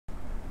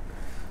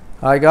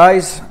Hi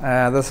guys,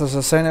 this is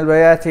Hussein Al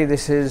Bayati.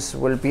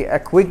 Will be a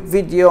quick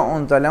video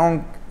on the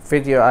long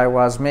video I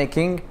was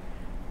making.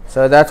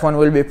 So that one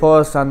will be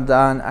paused, and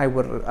then I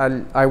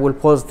will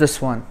pause this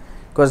one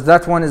because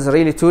that one is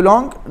really too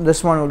long.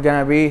 This one will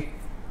gonna be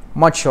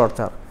much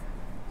shorter.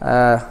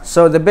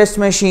 So the best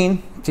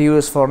machine to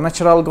use for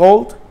natural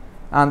gold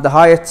and the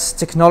highest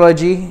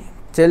technology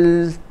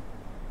till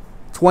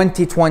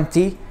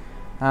 2020,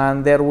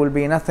 and there will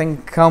be nothing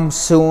come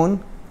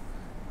soon,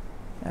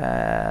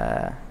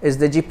 is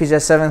the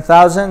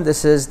GPZ7000.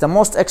 This is the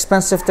most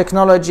expensive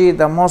technology,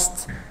 the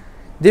most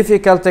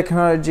difficult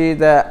technology,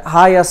 the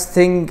highest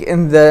thing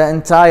in the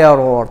entire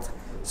world.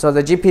 So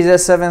the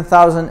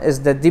GPZ7000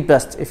 is the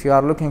deepest. If you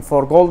are looking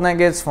for gold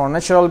nuggets, for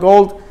natural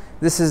gold,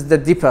 this is the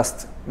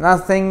deepest,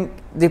 nothing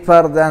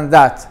deeper than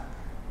that.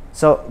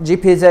 So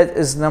GPZ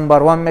is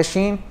 #1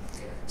 machine.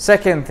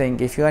 Second thing,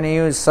 if you want to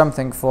use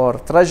something for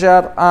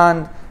treasure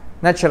and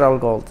natural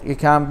gold, you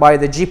can buy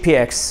the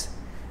GPX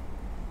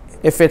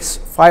if it's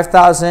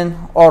 5000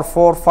 or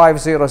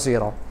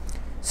 4500.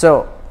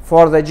 So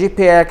for the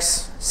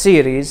GPX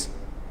series,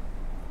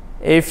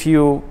 if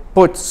you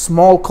put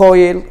small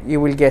coil,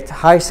 you will get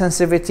high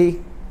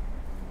sensitivity,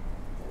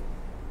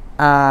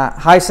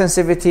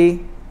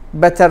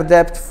 better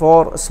depth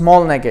for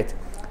small nugget.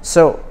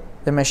 So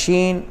the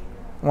machine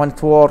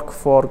won't work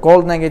for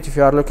gold nugget. If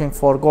you are looking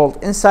for gold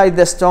inside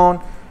the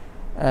stone,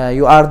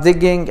 you are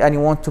digging and you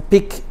want to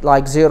pick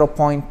like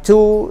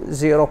 0.2,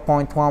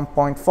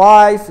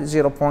 0.1.5,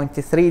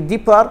 0.3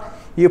 deeper,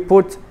 you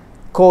put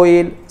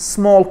coil,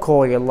 small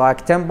coil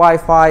like 10 by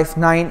 5,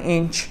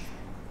 9-inch,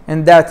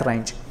 in that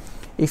range.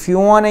 If you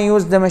want to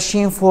use the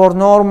machine for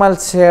normal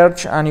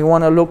search and you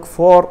want to look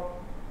for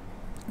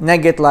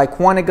nugget like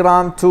 1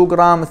 gram, 2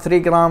 gram, 3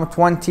 gram,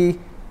 20,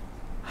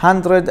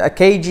 100, a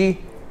kg,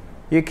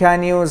 you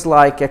can use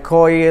like a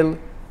coil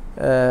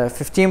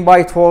 15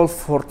 by 12,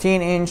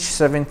 14-inch,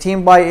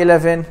 17 by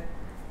 11.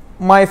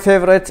 My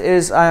favorite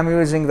is I am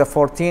using the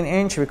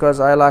 14-inch because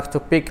I like to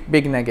pick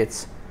big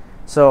nuggets.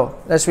 So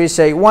let's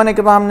say 1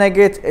 gram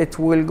nugget, it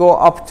will go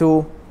up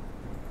to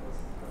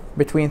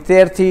between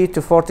 30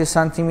 to 40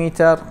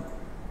 centimeter,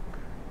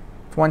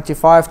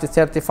 25 to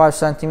 35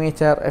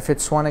 centimeter. If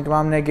it's 1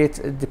 gram nugget,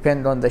 it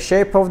depends on the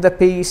shape of the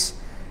piece,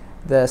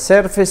 the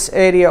surface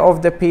area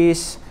of the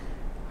piece,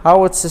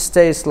 how it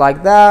stays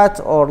like that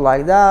or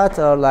like that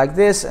or like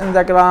this in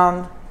the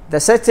ground, the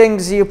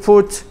settings you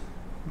put,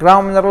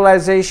 ground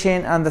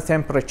mineralization, and the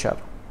temperature,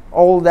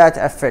 all that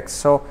affects.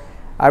 So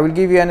I will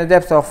give you a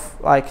depth of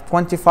like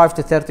 25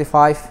 to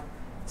 35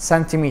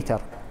 centimeter.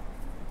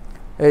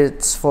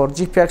 It's for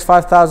GPX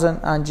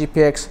 5000 and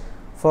GPX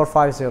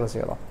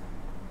 4500.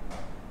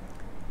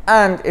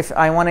 And if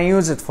I want to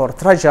use it for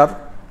treasure,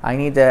 I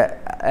need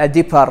a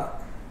deeper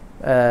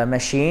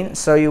machine.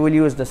 So you will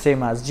use the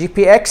same as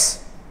GPX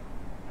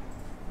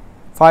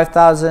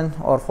 5000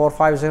 or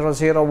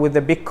 4500 with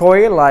a big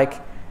coil like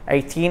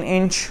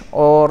 18-inch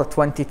or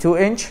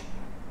 22-inch.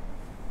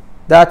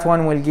 That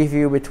one will give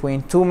you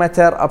between 2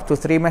 meter up to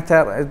 3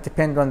 meter. It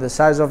depends on the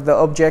size of the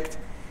object.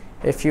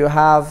 If you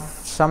have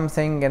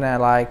something in a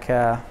like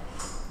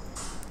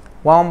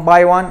 1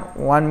 by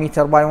 1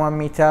 meter by 1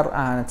 meter,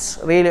 and it's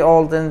really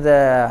old in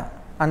the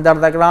under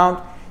the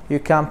ground, you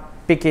can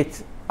pick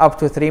it up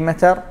to 3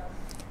 meter.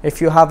 If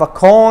you have a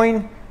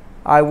coin,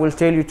 I will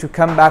tell you to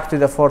come back to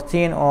the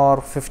 14 or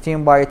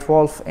 15 by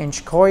 12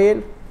 inch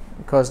coil,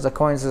 because the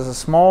coins is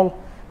small.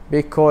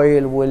 Big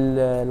coil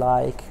will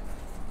like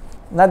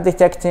not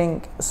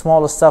detecting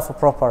small stuff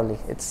properly.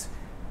 It's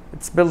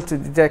built to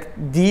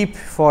detect deep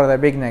for the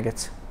big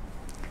nuggets.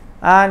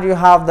 And you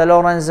have the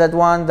Lawrence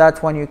Z1.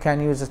 That one you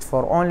can use it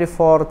for only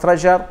for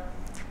treasure.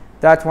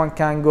 That one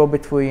can go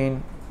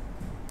between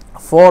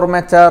 4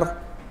 meter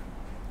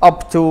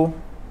up to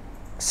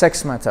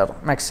 6 meter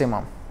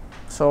maximum.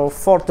 So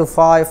 4 to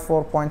 5,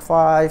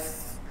 4.5,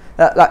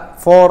 like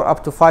 4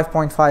 up to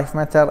 5.5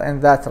 meter, in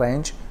that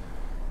range.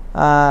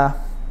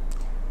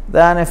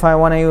 Then if I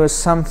want to use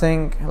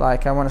something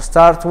like I want to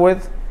start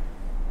with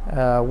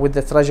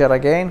the treasure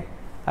again,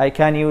 I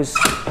can use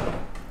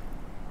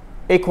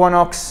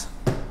Equinox,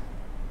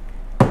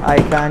 I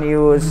can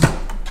use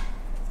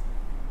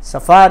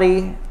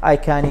Safari, I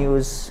can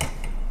use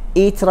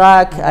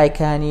E-Track, I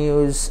can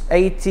use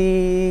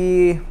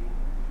 80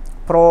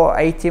 Pro,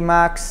 80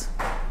 Max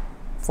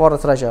for a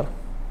treasure.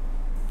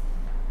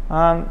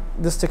 And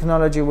this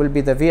technology will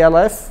be the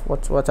VLF,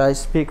 what I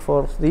speak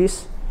for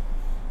this.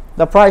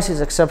 The price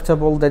is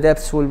acceptable. The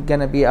depths will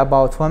gonna be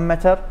about 1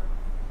 meter.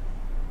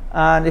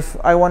 And if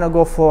I want to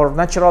go for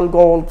natural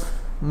gold,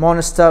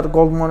 Monster,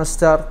 Gold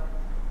Monster,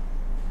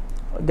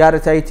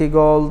 Garrett 80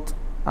 Gold,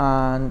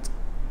 and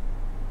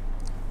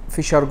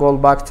Fisher Gold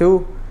Back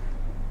 2,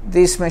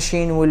 this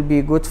machine will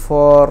be good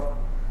for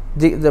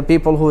the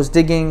people who's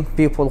digging,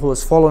 people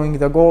who's following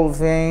the gold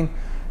vein,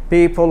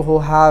 people who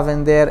have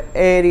in their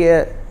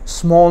area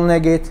small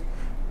nugget,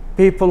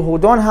 people who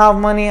don't have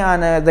money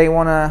and they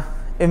want to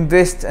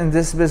invest in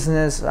this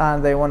business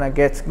and they want to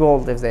get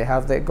gold if they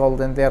have the gold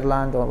in their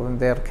land or in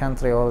their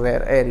country or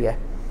their area.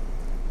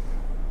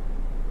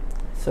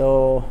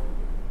 So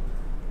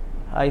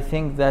I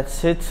think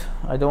that's it.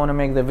 I don't want to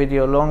make the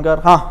video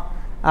longer.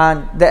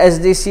 And the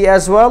SDC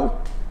as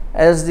well.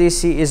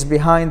 SDC is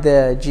behind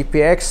the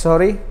GPX.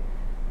 Sorry,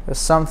 it's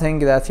something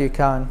that you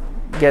can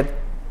get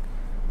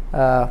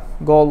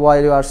gold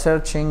while you are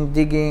searching,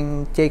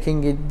 digging,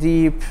 taking it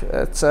deep.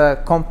 It's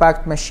a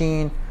compact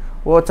machine,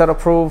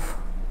 waterproof,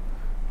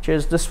 which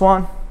is this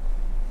one.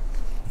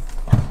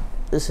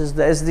 This is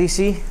the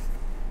SDC,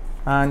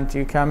 and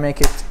you can make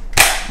it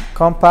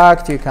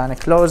compact. You can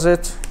close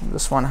it.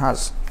 This one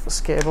has this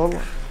cable,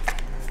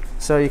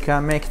 so you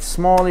can make it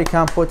small. You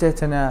can put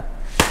it in a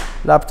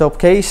laptop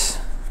case,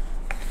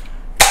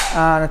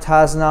 and it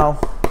has now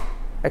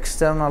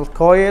external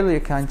coil. You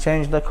can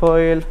change the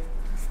coil,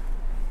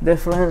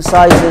 different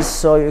sizes,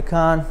 so you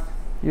can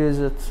use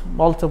it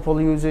multiple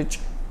usage.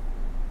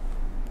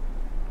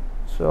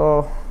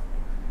 So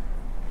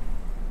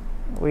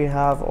we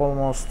have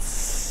almost,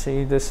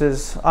 see, this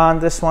is, and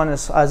this one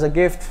is as a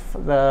gift,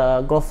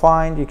 the Go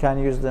Find, you can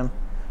use them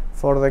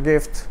for the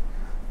gift.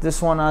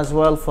 This one as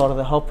well for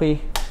the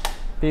hobby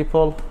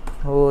people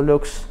who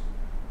looks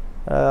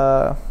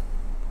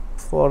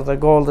for the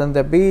gold in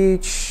the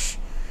beach,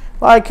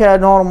 like a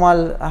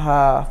normal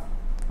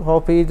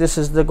hobby. This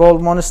is the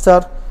gold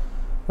monster,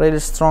 really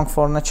strong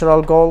for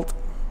natural gold.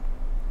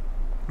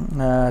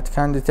 It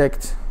can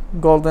detect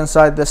gold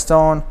inside the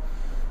stone.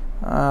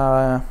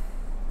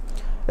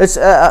 It's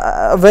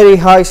a very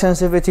high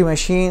sensitivity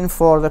machine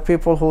for the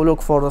people who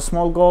look for the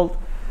small gold.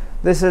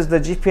 This is the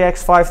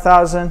GPX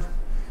 5000,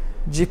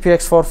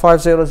 GPX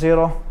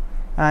 4500,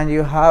 and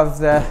you have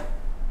the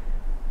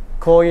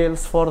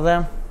coils for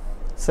them,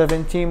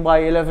 17 by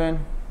 11,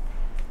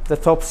 the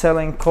top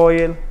selling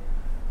coil,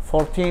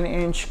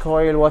 14-inch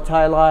coil, what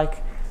I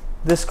like.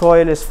 This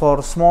coil is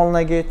for small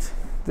nugget.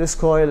 This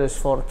coil is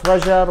for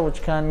treasure,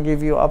 which can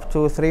give you up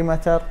to 3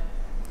 meter.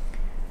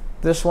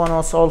 This one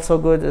was also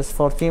good, is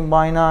 14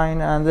 by 9,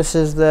 and this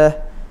is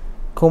the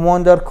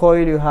commander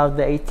coil. You have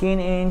the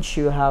 18-inch,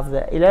 you have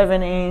the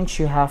 11-inch,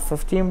 you have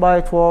 15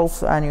 by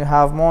 12, and you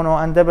have mono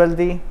and double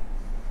D.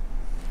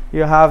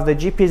 You have the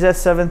GPZ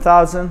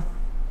 7000,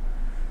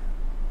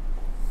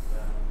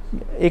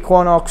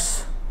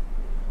 Equinox,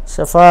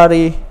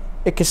 Safari,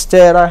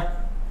 Xterra,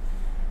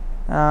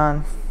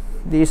 and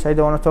these I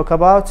don't want to talk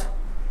about.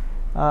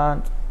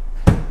 And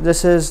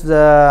this is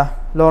the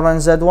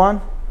Lawrence Z1.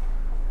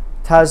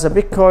 It has a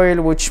big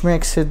coil which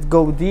makes it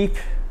go deep,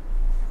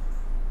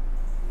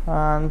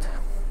 and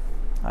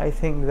I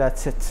think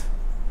that's it.